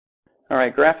All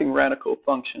right, graphing radical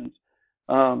functions.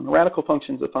 A radical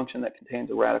function is a function that contains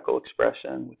a radical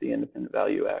expression with the independent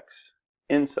value x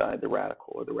inside the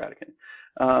radical or the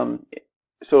radicand.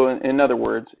 So in other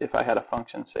words, if I had a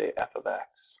function, say f of x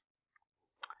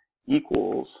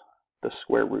equals the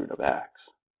square root of x,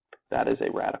 that is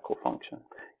a radical function.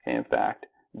 Okay, in fact,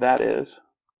 that is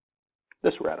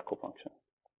this radical function.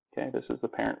 Okay, this is the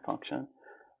parent function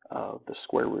of the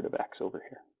square root of x over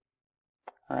here.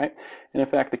 All right, and in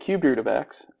fact, the cubed root of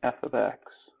x, f of x,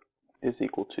 is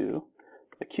equal to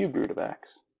the cubed root of x.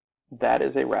 That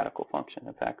is a radical function.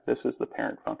 In fact, this is the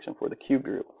parent function for the cubed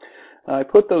root. I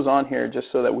put those on here just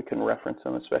so that we can reference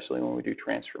them, especially when we do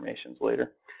transformations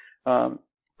later.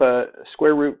 But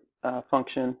square root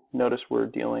function, notice we're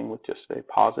dealing with just a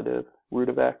positive root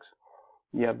of x.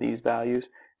 You have these values.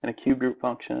 And a cubed root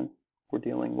function, we're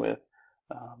dealing with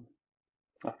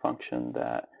a function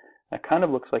that kind of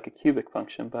looks like a cubic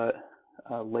function, but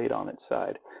laid on its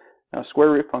side. Now,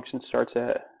 square root function starts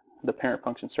at, the parent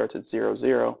function starts at 0,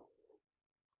 0,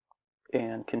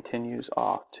 and continues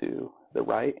off to the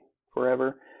right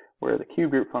forever, where the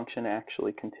cube root function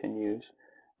actually continues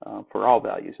for all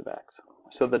values of x.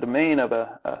 So the domain of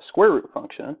a square root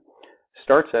function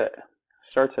starts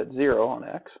at 0 on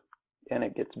x, and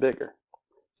it gets bigger.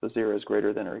 So 0 is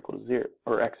greater than or equal to 0,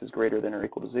 or x is greater than or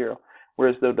equal to 0.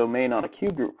 Whereas the domain on a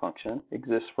cube root function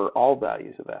exists for all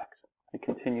values of x. It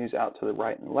continues out to the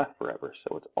right and left forever,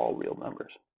 so it's all real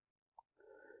numbers.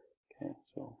 Okay,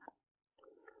 so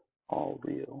all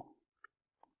real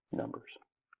numbers.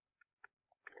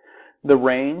 The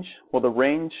range, well, the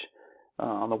range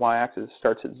on the y-axis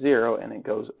starts at 0 and it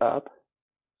goes up,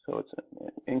 so it's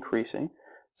increasing.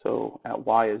 So at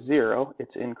y is 0,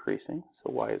 it's increasing,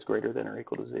 so y is greater than or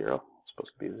equal to 0. It's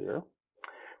supposed to be 0.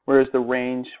 Whereas the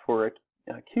range for a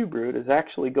cube root is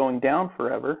actually going down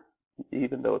forever,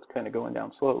 even though it's kind of going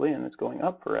down slowly, and it's going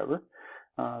up forever.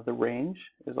 The range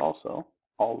is also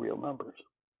all real numbers.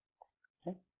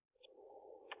 Okay.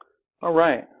 All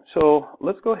right, so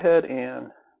let's go ahead and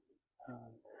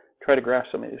try to graph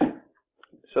some of these.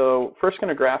 So first going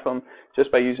to graph them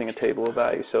just by using a table of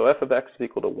values. So f of x is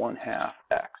equal to 1/2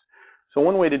 x. So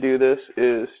one way to do this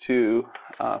is to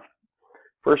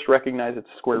first recognize it's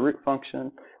a square root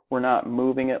function. We're not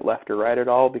moving it left or right at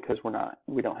all because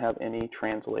we don't have any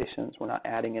translations. We're not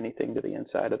adding anything to the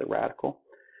inside of the radical.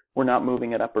 We're not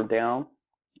moving it up or down.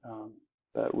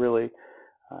 But really,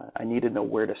 I need to know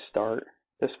where to start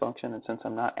this function. And since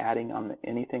I'm not adding on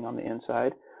anything on the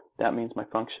inside, that means my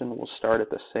function will start at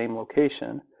the same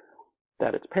location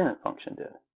that its parent function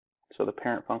did. So the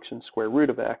parent function square root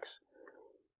of x,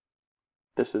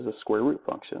 this is a square root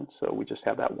function, so we just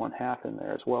have that 1/2 in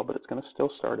there as well, but it's going to still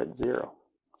start at 0.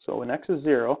 So when x is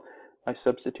 0, I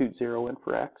substitute 0 in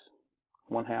for x.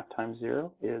 1/2 times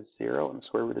 0 is 0, and the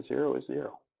square root of 0 is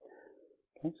 0.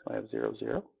 Okay, so I have 0,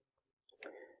 0.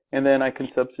 And then I can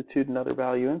substitute another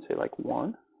value in, say like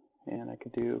 1, and I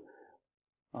could do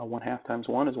 1/2 times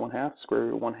 1 is 1/2, square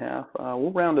root of 1/2.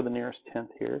 We'll round to the nearest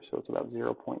tenth here, so it's about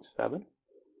 0.7.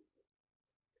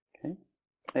 Okay,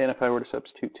 and if I were to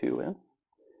substitute 2 in,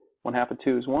 1/2 of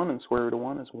 2 is 1, and square root of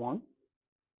 1 is 1.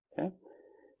 Okay,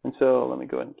 and so let me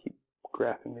go ahead and keep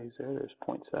graphing these there. There's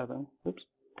 0.7. Oops,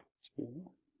 excuse me.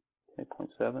 Okay,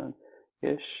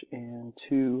 0.7-ish, and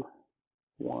 2,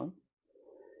 1.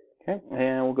 Okay,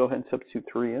 and we'll go ahead and substitute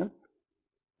 3 in.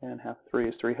 And 1/2 of 3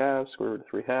 is 3/2. Square root of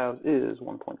 3/2 is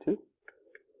 1.2.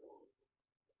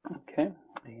 Okay,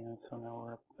 and so now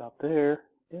we're about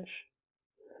there-ish.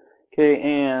 Okay,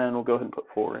 and we'll go ahead and put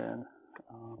 4 in.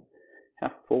 1/2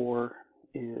 of 4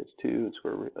 is 2, and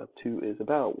square root of 2 is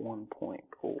about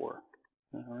 1.4.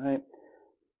 All right,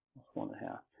 that's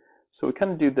 1/2. So we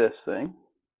kind of do this thing.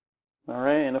 All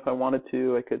right, and if I wanted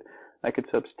to, I could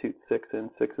substitute 6 in.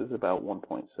 6 is about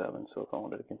 1.7, so if I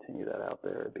wanted to continue that out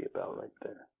there, it'd be about right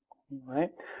there. All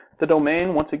right. The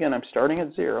domain, once again, I'm starting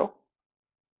at 0,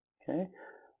 okay,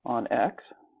 on x.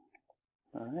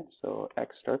 All right, so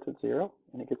x starts at 0,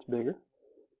 and it gets bigger.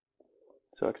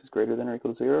 So x is greater than or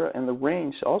equal to 0, and the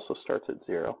range also starts at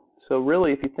 0. So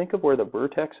really, if you think of where the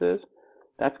vertex is,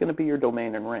 that's going to be your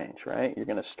domain and range, right? You're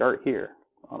going to start here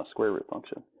on a square root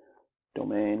function,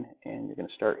 domain, and you're going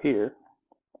to start here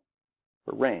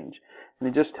for range. And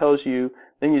it just tells you,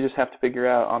 then you just have to figure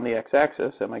out on the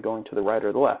x-axis, am I going to the right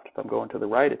or the left? If I'm going to the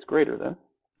right, it's greater than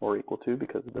or equal to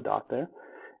because of the dot there.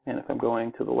 And if I'm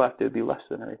going to the left, it would be less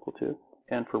than or equal to.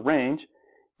 And for range,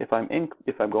 if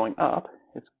I'm going up,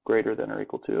 it's greater than or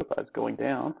equal to. If I was going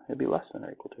down, it'd be less than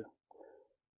or equal to.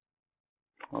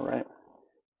 All right.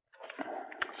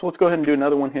 So let's go ahead and do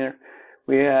another one here.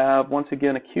 We have, once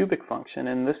again, a cubic function.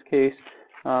 In this case,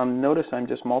 Notice I'm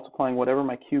just multiplying whatever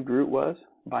my cubed root was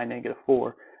by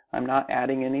 -4. I'm not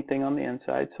adding anything on the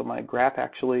inside, so my graph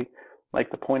actually, like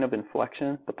the point of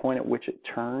inflection, the point at which it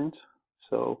turns,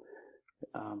 so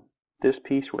this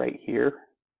piece right here,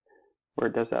 where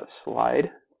it does that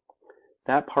slide,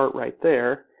 that part right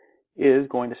there is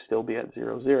going to still be at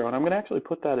 0, 0. And I'm going to actually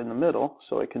put that in the middle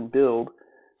so it can build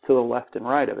to the left and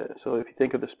right of it. So if you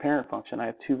think of this parent function, I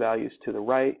have two values to the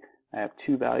right, I have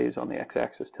two values on the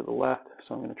x-axis to the left,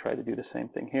 so I'm going to try to do the same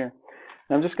thing here.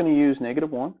 And I'm just going to use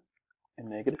 -1 and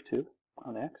 -2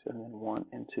 on x, and then 1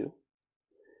 and 2.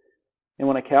 And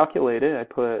when I calculate it, I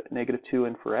put -2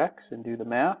 in for x and do the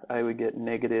math, I would get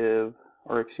I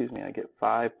get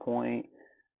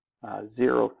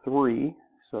 5.03,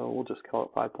 so we'll just call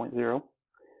it 5.0.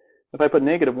 If I put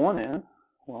 -1 in,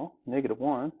 well,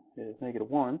 -1 is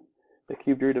 -1. The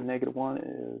cubed root of -1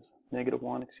 is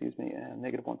 -1, and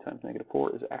 -1 times -4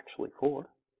 is actually 4.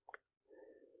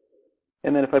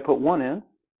 And then if I put 1 in,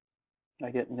 I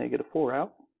get -4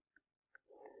 out.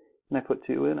 And I put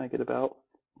 2 in, I get about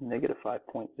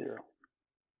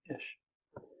 -5.0-ish.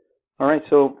 All right,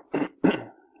 so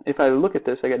if I look at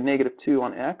this, I got -2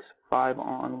 on x, 5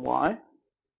 on y,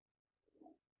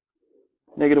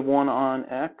 -1 on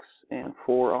x, and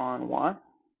 4 on y,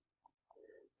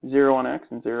 0 on x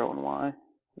and 0 on y,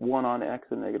 1 on x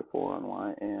and -4 on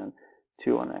y, and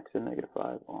 2 on x and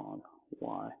 -5 on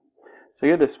y. So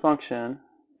you have this function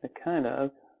that kind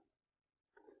of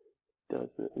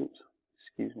does the, oops,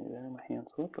 excuse me there, my hand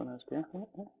slipped when I was graphing it.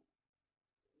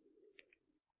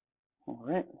 All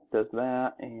right, does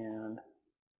that and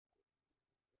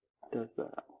does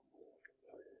that.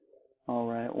 All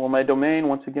right, well, my domain,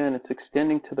 once again, it's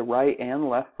extending to the right and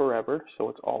left forever, so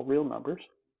it's all real numbers.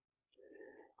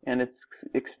 And it's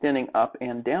extending up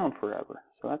and down forever,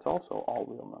 so that's also all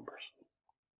real numbers.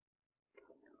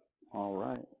 All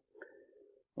right,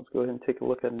 let's go ahead and take a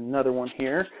look at another one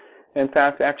here. In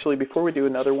fact, actually, before we do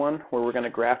another one where we're going to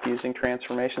graph using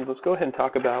transformations, let's go ahead and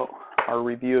talk about our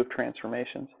review of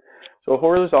transformations. So a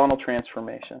horizontal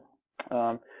transformation.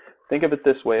 Think of it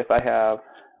this way. If I have,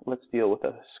 let's deal with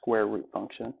a square root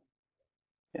function.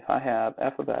 If I have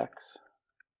f of x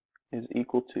is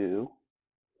equal to,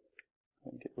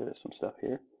 let me get rid of some stuff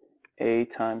here, a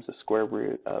times the square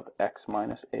root of x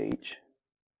minus h,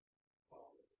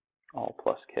 all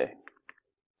plus k.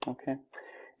 Okay.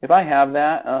 If I have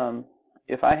that,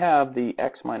 if I have the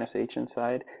x minus h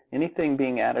inside, anything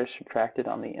being added or subtracted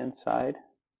on the inside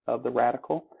of the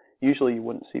radical, usually you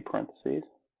wouldn't see parentheses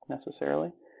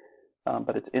necessarily,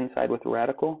 but it's inside with the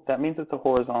radical, that means it's a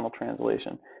horizontal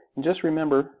translation. And just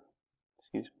remember,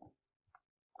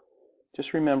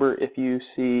 if you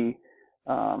see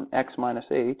x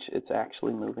minus h, it's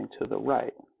actually moving to the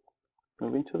right.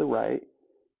 Moving to the right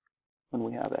when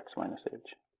we have x minus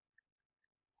h.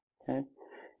 Okay?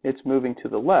 It's moving to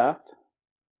the left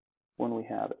when we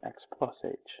have x plus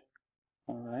h.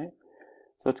 All right?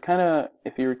 So it's kind of,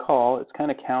 if you recall, it's kind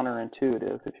of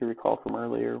counterintuitive. If you recall from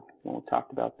earlier when we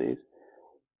talked about these,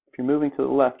 if you're moving to the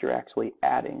left, you're actually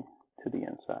adding to the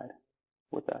inside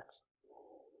with x.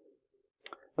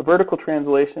 A vertical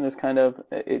translation is kind of,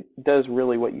 it does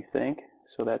really what you think.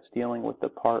 So that's dealing with the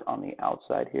part on the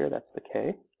outside here. That's the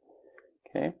k.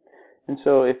 Okay. And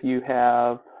so if you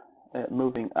have it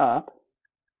moving up,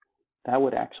 that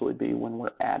would actually be when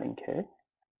we're adding k.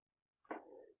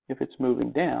 If it's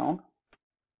moving down,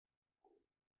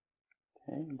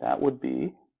 okay, that would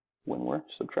be when we're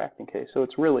subtracting k. So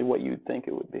it's really what you'd think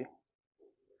it would be.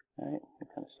 All right, we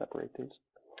kind of separate these.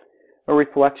 A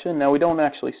reflection, now we don't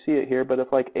actually see it here, but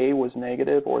if like a was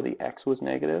negative or the x was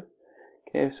negative,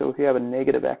 okay, so if you have a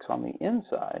negative x on the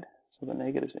inside, so the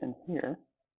negative's in here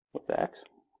with x,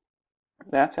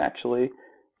 that's actually,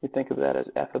 we think of that as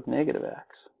f of negative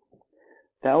x.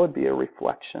 That would be a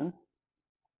reflection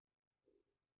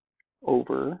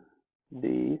over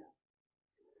the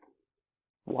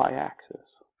y-axis.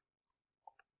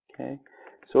 Okay,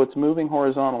 so it's moving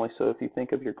horizontally. So if you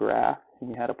think of your graph and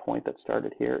you had a point that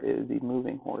started here, it would be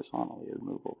moving horizontally. It would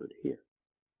move over to here.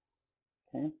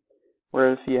 Okay,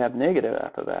 whereas if you have negative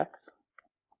f of x,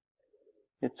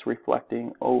 it's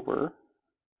reflecting over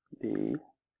the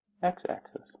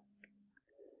x-axis.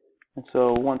 And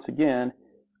so once again,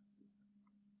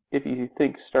 if you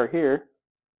think start here,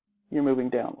 you're moving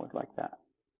downward like that.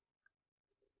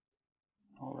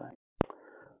 All right.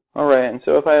 All right, and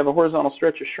so if I have a horizontal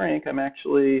stretch or shrink, I'm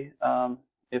actually,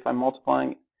 if I'm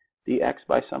multiplying the x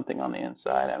by something on the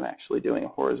inside, I'm actually doing a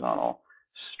horizontal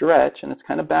stretch, and it's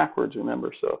kind of backwards,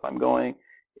 remember. So if I'm going,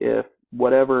 if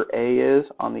whatever a is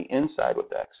on the inside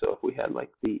with x, so if we had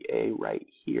like the a right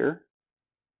here,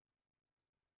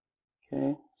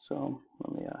 okay, So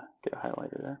let me get a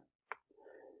highlighter there.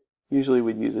 Usually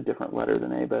we'd use a different letter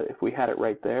than A, but if we had it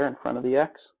right there in front of the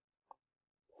X,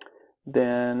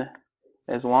 then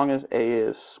as long as A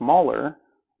is smaller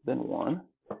than 1,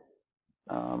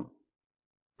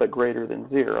 but greater than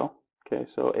 0, okay,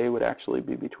 so A would actually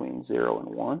be between 0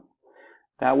 and 1,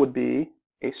 that would be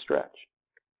a stretch,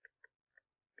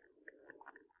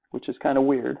 which is kind of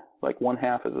weird. Like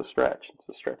 1/2 is a stretch. It's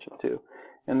a stretch of 2.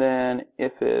 And then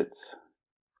if it's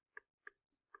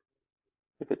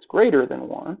greater than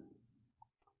 1,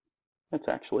 it's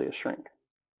actually a shrink.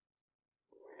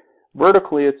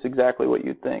 Vertically, it's exactly what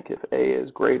you'd think. If A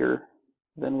is greater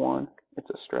than 1, it's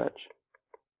a stretch.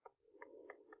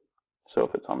 So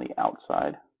if it's on the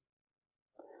outside,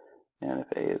 and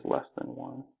if A is less than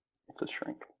 1, it's a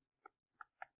shrink.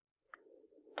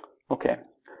 Okay,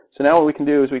 so now what we can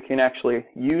do is we can actually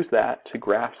use that to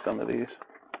graph some of these.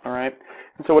 All right,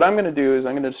 and so what I'm going to do is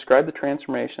I'm going to describe the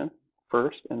transformation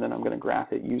first, and then I'm going to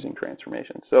graph it using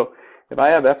transformation. So if I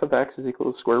have f of x is equal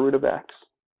to the square root of x,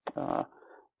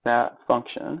 that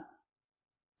function,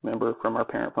 remember from our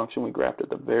parent function, we graphed at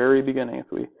the very beginning.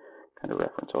 If we kind of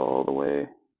reference all the way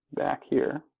back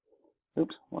here,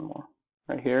 oops, one more,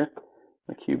 right here,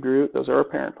 the cubed root, those are our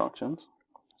parent functions.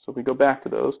 So if we go back to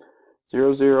those,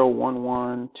 0, 0, 1,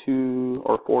 1, 2,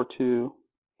 or 4, 2,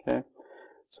 okay?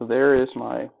 So there is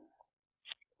my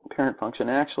parent function.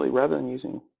 Actually, rather than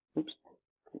using, oops,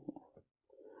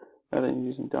 rather than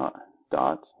using dots,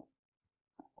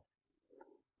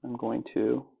 I'm going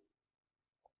to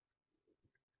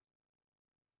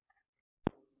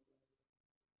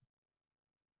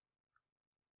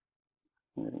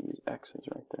use x's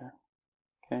right there,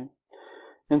 okay?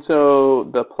 And so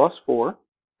the plus 4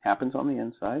 happens on the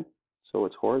inside, so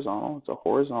it's horizontal. It's a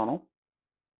horizontal.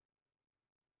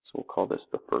 So we'll call this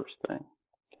the first thing,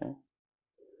 okay?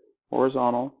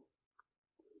 Horizontal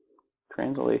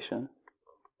translation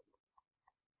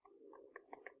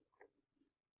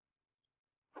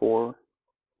for,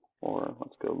 or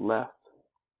let's go left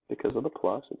because of the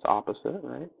plus. It's opposite,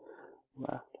 right?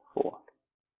 Left 4.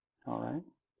 All right.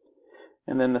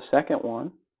 And then the second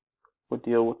one would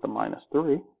deal with the minus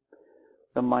 3.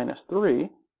 The minus 3,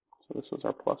 so this was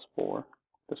our plus 4.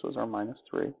 This was our minus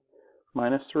 3.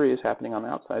 Minus 3 is happening on the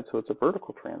outside, so it's a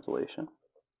vertical translation.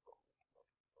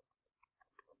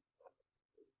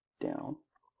 Down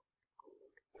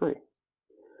 3.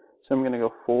 So I'm going to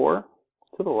go 4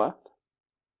 to the left.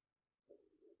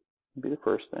 Would be the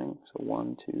first thing. So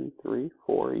 1, 2, 3,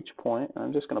 4 each point. And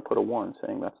I'm just going to put a 1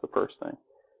 saying that's the first thing.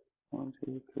 1,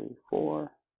 2, 3,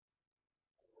 4.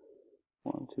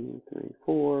 1, 2, 3,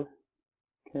 4.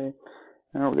 Okay.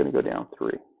 Now we're going to go down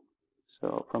 3.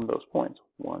 So from those points,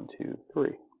 1, 2, 3.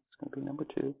 It's going to be number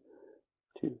 2,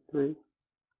 2, 3,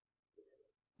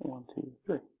 1, 2,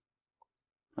 3.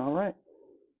 All right.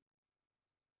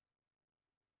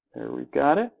 There we've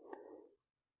got it.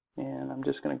 And I'm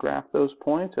just going to graph those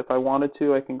points. If I wanted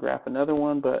to, I can graph another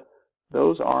one, but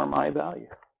those are my value.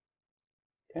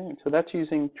 Okay, so that's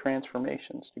using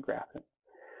transformations to graph it.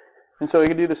 And so we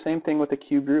can do the same thing with the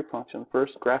cubed root function.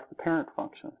 First, graph the parent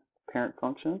function. Parent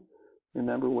function,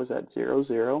 remember, was at 0,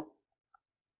 0.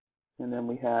 And then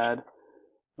we had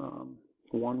 1,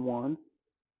 1.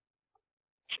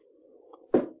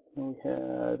 And we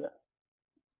had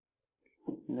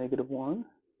negative 1,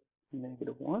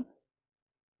 negative 1.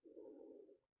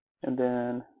 And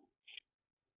then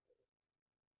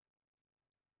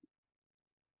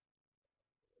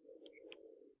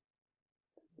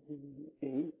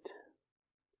eight,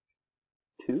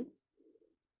 2,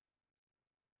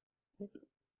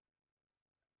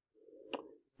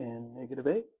 and negative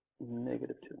 8,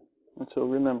 negative 2. And so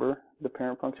remember, the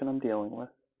parent function I'm dealing with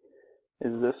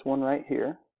is this one right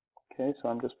here. Okay, so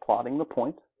I'm just plotting the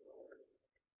point.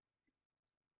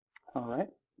 All right.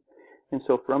 And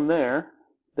so from there,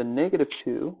 the negative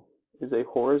 2 is a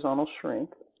horizontal shrink.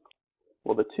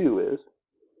 Well, the 2 is.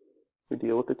 We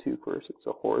deal with the 2 first. It's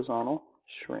a horizontal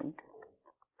shrink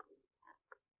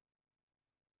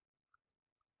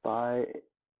by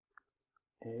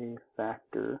a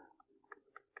factor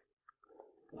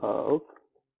of,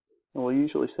 and we'll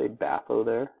usually say BAFO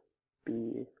there,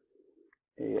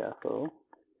 B-A-F-O.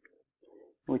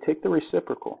 We take the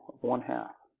reciprocal of 1/2.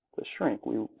 The shrink,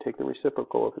 we take the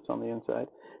reciprocal if it's on the inside.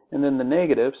 And then the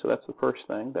negative, so that's the first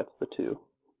thing, that's the 2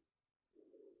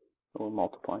 that we're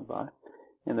multiplying by.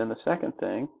 And then the second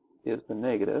thing is the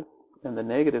negative, and the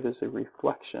negative is a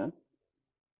reflection.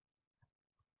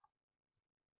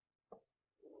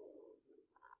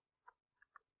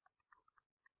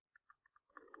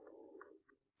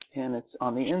 And it's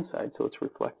on the inside, so it's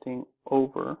reflecting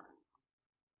over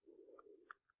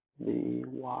the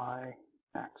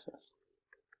y-axis.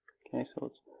 Okay,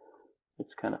 so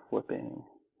it's kind of flipping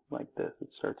like this. It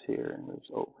starts here and moves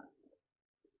over.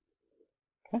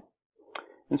 Okay,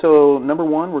 and so number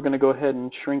one, we're going to go ahead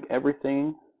and shrink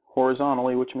everything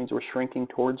horizontally, which means we're shrinking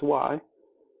towards y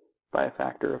by a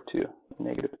factor of 2,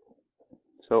 negative.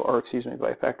 So, or excuse me,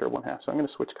 by a factor of 1/2. So I'm going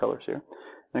to switch colors here.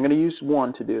 I'm going to use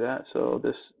 1 to do that. So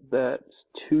that's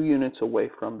 2 units away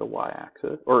from the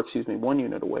y-axis, or excuse me, 1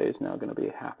 unit away is now going to be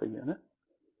 1/2 a unit.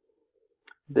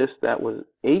 That was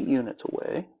 8 units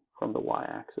away from the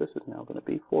y-axis is now going to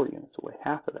be 4 units away,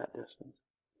 half of that distance.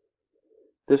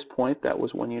 This point that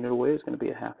was 1 unit away is going to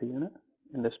be 1/2 a unit,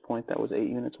 and this point that was 8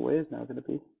 units away is now going to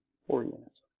be 4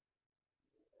 units.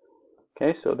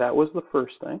 Okay, so that was the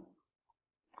first thing.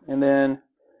 And then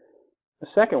the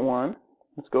second one,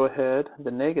 let's go ahead, the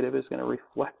negative is going to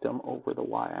reflect them over the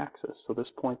y-axis. So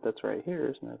this point that's right here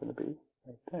is now going to be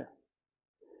right there.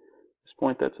 This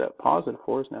point that's at positive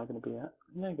 4 is now going to be at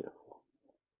negative 4.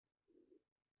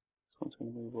 This one's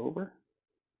going to move over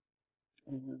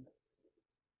and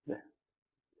there.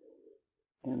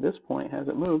 And this point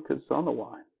hasn't moved because it's on the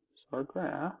y. So our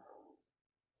graph,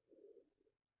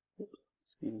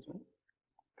 excuse me,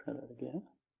 try that again.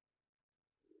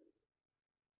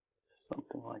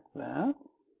 Something like that,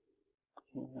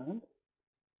 and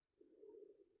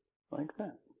like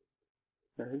that.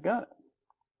 There you got it.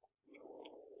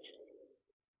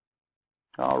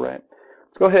 All right.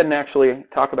 Let's go ahead and actually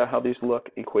talk about how these look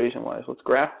equation-wise.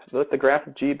 Let the graph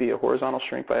of G be a horizontal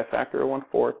shrink by a factor of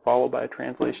 1/4, followed by a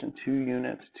translation 2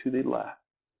 units to the left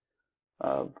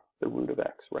of the root of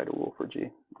x. Write a rule for G.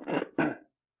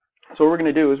 So what we're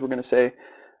going to do is we're going to say,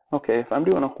 okay, if I'm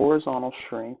doing a horizontal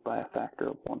shrink by a factor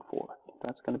of 1/4,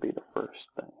 that's going to be the first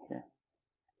thing here.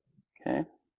 Okay?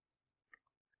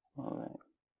 All right.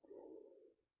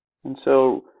 And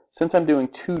so since I'm doing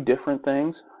 2 different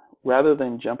things, rather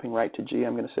than jumping right to G,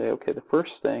 I'm going to say, okay, the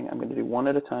first thing, I'm going to do one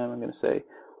at a time. I'm going to say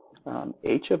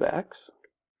h of x.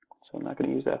 So I'm not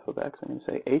going to use f of x. I'm going to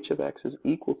say h of x is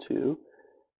equal to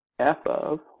f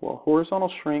of, well, horizontal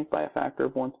shrink by a factor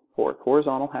of 1/4.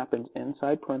 Horizontal happens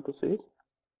inside parentheses.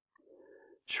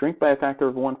 Shrink by a factor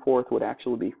of 1/4 would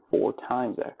actually be 4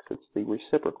 times x. It's the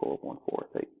reciprocal of 1/4.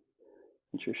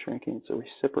 Since you're shrinking, it's a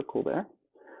reciprocal there.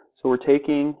 So we're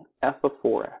taking f of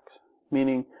 4x,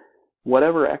 meaning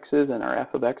whatever x is in our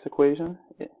f of x equation,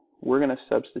 we're going to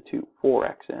substitute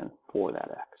 4x in for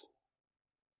that x.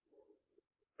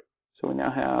 So we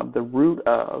now have the root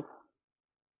of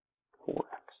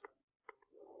 4x,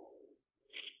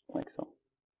 like so.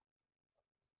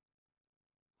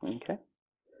 Okay.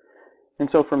 And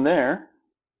so from there,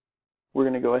 we're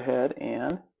going to go ahead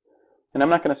and I'm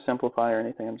not going to simplify or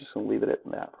anything. I'm just going to leave it at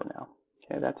that for now.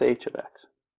 Okay, that's h of x.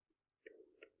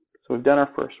 So we've done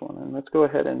our first one, and let's go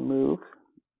ahead and move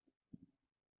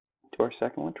to our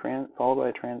second one, followed by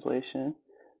a translation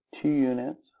 2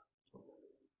 units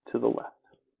to the left.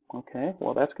 Okay,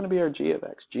 well that's going to be our g of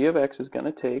x. G of x is going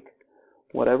to take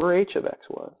whatever h of x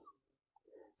was,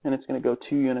 and it's going to go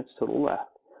 2 units to the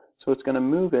left. So it's going to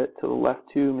move it to the left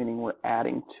 2, meaning we're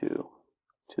adding 2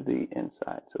 to the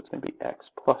inside. So it's going to be x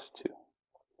plus 2.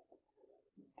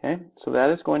 Okay, so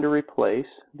that is going to replace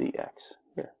the x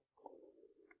here.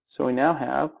 So we now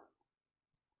have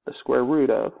the square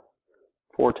root of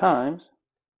 4 times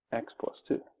x plus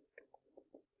 2.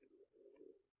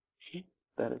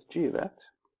 That is g of x.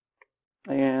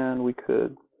 And we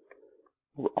could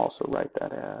also write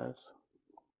that as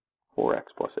 4x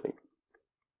plus 8.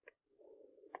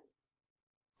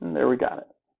 And there we got it.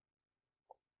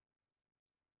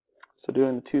 So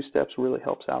doing the 2 steps really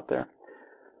helps out there.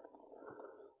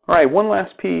 All right, one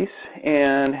last piece,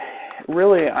 and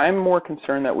really I'm more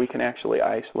concerned that we can actually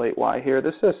isolate y here.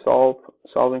 This says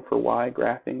solving for y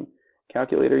graphing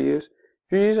calculator use.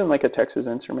 If you're using like a Texas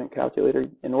Instrument calculator,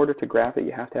 in order to graph it,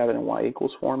 you have to have it in y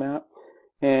equals format.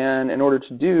 And in order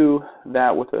to do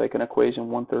that with like an equation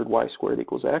 1/3 y squared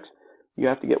equals x, you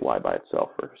have to get y by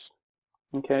itself first.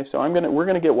 Okay, so we're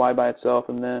gonna get y by itself,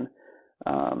 and then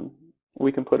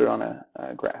we can put it on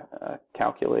a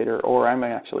calculator, or I'm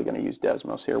actually going to use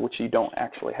Desmos here, which you don't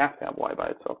actually have to have y by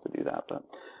itself to do that, but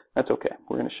that's okay.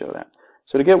 We're going to show that.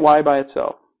 So to get y by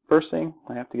itself, first thing,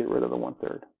 I have to get rid of the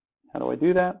 1/3. How do I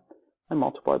do that? I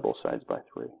multiply both sides by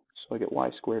 3. So I get y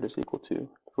squared is equal to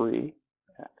 3x.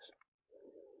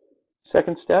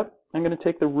 Second step, I'm going to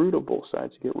take the root of both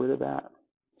sides to get rid of that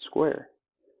square.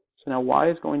 So now y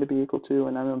is going to be equal to,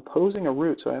 and I'm imposing a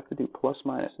root, so I have to do plus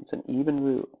minus. It's an even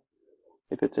root.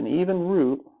 If it's an even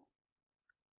root,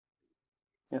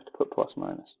 you have to put plus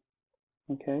minus.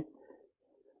 Okay?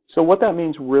 So what that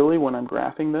means really when I'm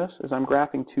graphing this is I'm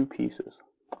graphing 2 pieces.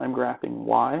 I'm graphing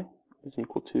y is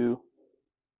equal to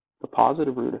the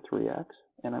positive root of 3x,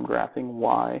 and I'm graphing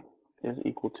y is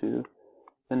equal to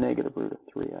the negative root of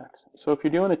 3x. So if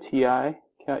you're doing a TI,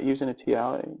 using a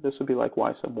TI, this would be like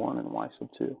y sub 1 and y sub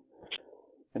 2.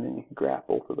 And then you can graph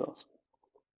both of those.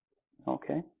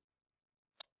 Okay.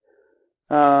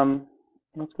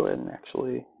 Let's go ahead and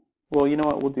actually, well, you know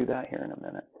what, we'll do that here in a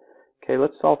minute. Okay,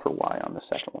 let's solve for y on the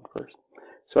second one first.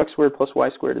 So x squared plus y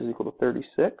squared is equal to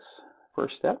 36.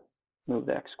 First step, move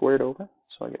the x squared over.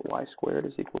 So I get y squared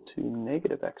is equal to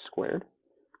negative x squared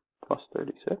plus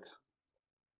 36.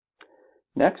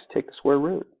 Next, take the square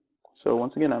root. So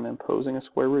once again, I'm imposing a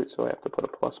square root, so I have to put a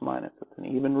plus minus. It's an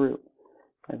even root.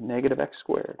 I have negative x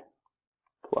squared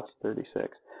plus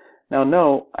 36. Now,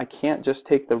 no, I can't just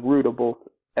take the root of both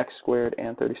x squared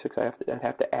and 36. I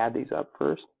have to add these up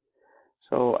first.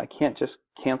 So I can't just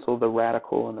cancel the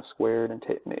radical and the squared and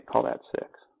call that 6.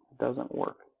 It doesn't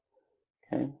work.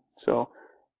 Okay, so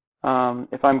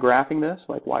if I'm graphing this,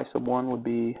 like y sub 1 would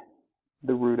be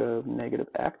the root of negative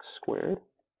x squared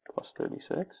plus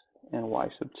 36, and y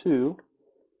sub 2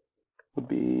 would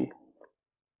be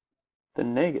the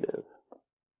negative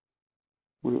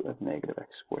root of negative x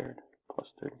squared plus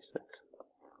 36.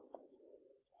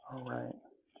 All right.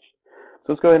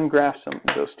 So let's go ahead and graph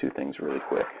those two things really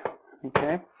quick.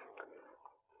 Okay.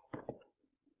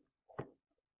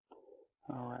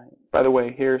 All right. By the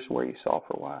way, here's where you solve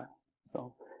for y.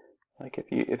 So, like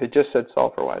if it just said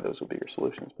solve for y, those would be your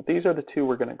solutions. But these are the two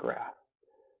we're going to graph.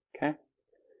 Okay.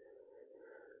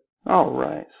 All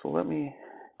right. So let me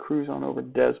cruise on over to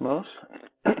Desmos.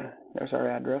 There's our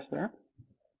address there.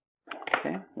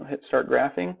 Okay. We'll hit start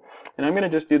graphing, and I'm going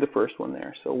to just do the first one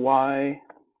there. So y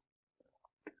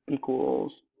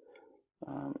equals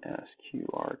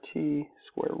sqrt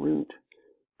square root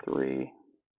 3x.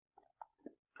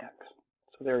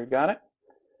 So there we got it.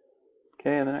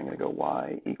 Okay, and then I'm going to go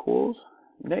y equals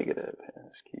negative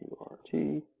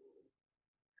sqrt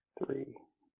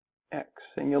 3x.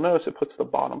 And you'll notice it puts the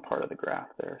bottom part of the graph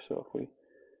there. So if we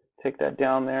take that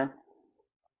down there,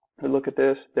 we look at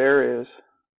this, there is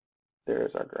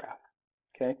our graph.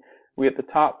 Okay, we have the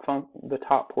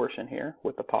top portion here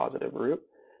with the positive root.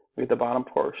 We have the bottom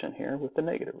portion here with the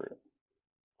negative root.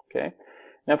 Okay.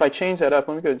 Now if I change that up,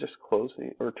 let me go just close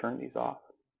or turn these off.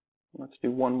 Let's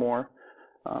do one more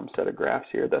set of graphs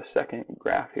here. The second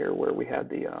graph here where we had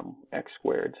the x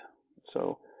squared.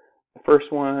 So the first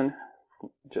one,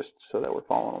 just so that we're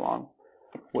following along,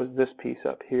 was this piece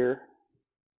up here.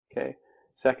 Okay.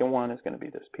 Second one is going to be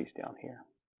this piece down here.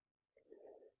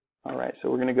 All right. So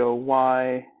we're going to go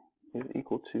y is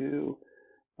equal to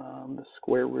the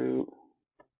square root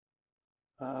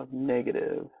of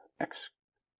negative x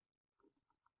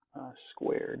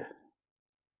squared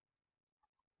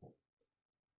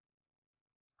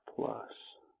plus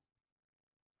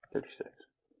 36.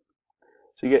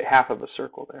 So you get half of a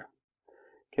circle there.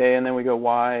 Okay, and then we go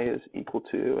y is equal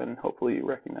to, and hopefully you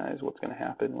recognize what's going to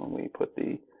happen when we put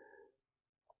the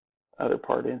other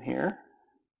part in here,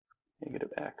 negative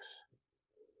x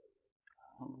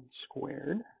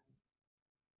squared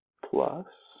plus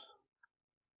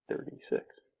 36.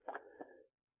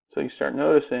 So you start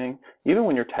noticing, even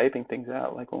when you're typing things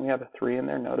out, like when we have a 3 in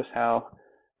there, notice how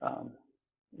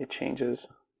it changes.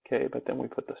 Okay, but then we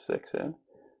put the 6 in.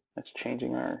 That's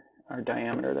changing our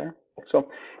diameter there. So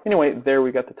anyway, there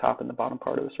we got the top and the bottom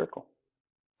part of the circle.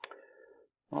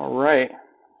 All right,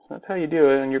 so that's how you do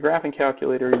it. In your graphing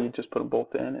calculator, you just put them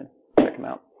both in and check them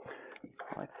out.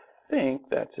 I think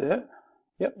that's it.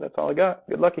 Yep, that's all I got.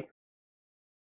 Good lucky.